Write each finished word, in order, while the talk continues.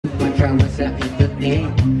kawasan itu nih.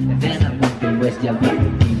 Dan aku tuh West Java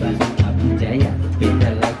di Bandung Abu Jaya.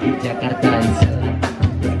 Pindah lagi Jakarta di selatan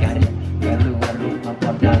berkarya. Keluar rumah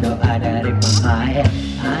modal doa dari pemain.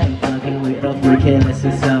 I fucking with no free careless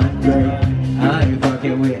is on great. I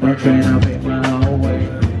fucking with no train, I make my own way.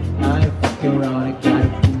 I fucking around, I gotta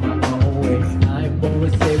do my own way. I'm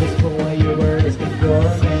always serious for what you were asking for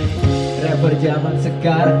me. Rapper zaman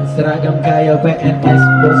sekarang seragam kayak PNS.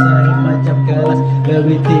 Bosanin macam kelas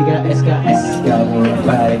lebih 3 SKS. Kamu yang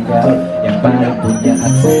paling gaul, yang paling punya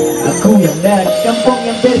akses. Aku yang dari kampung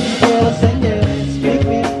yang pergi ke Los Angeles. Make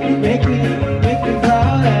me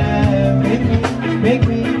proud and make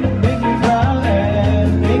me proud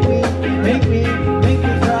and make me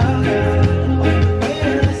proud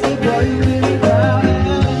and I say boy you really proud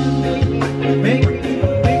and make me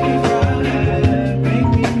proud and make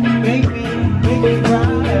me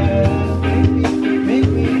proud and make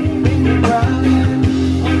me proud and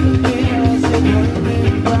I say boy you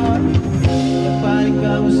really proud. Yang paling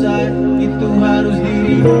kamu sayang itu harus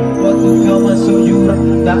diri. Waktu kau masuk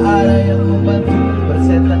jurang tak ada yang membantu.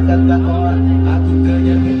 Bersetan kata orang, aku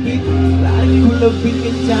kejar mimpiku. Lariku lebih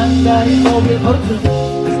kencang dari mobil ortu.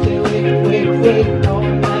 Stay wait all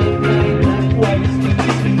night. Why you sleep?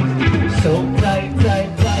 So tight,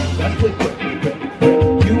 that's what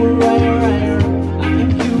you were right. I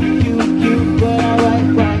am cute, but I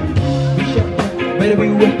right. Bishop, better be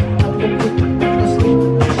wet. I'm gonna put no sleep.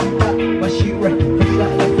 She rock, but she right. Just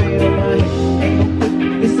like the fade on my head. Ain't no quick,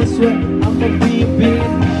 this is sweat. I'ma be big.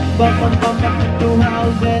 Bump to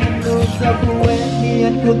house and no subway.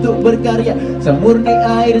 Niatku untuk berkarya semurni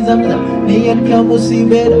air zam-zam. Niat kamu sih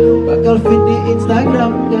beda, bakal fit di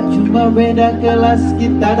Instagram. Gak cuma beda kelas,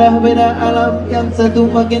 kita dah beda alam. Yang satu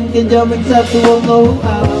makin kejam, yang satu wallahu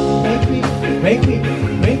alam. Make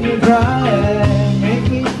me proud.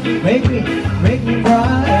 Make me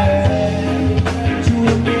proud.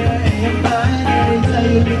 Cuy merah yang lain dari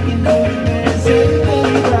saya bikin dunia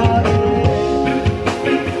sendiri proud.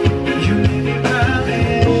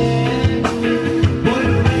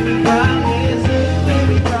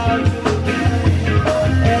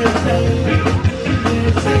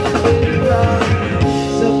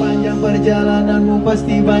 Perjalananmu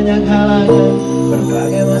pasti banyak halangan,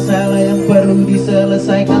 berbagai masalah yang perlu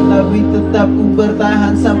diselesaikan, tapi tetap ku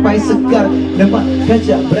bertahan sampai sekarang. Demak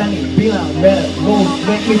gajah berani bilang better move,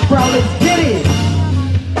 make me proud, let's get it.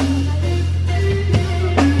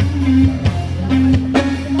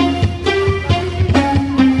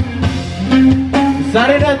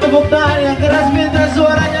 Sarinah tepuk tangan yang keras, minta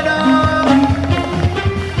suaranya dong.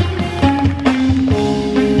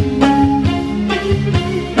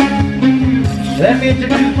 Let me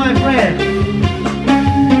introduce my friend.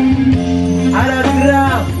 Ada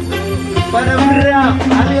drum, pada drum,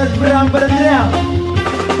 alias drum pada drum.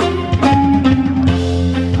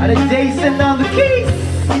 Ada Jason on the keys.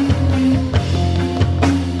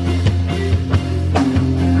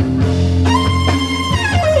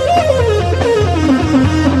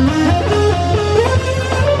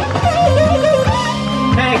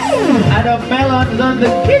 Next, ada Melon on the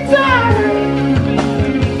guitar.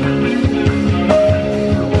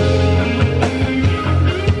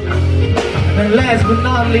 And last but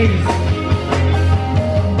not least,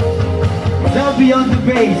 Zombie on the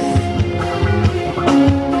bass.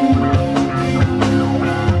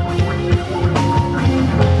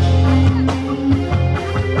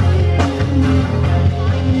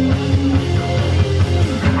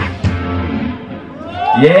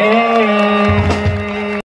 Yeah.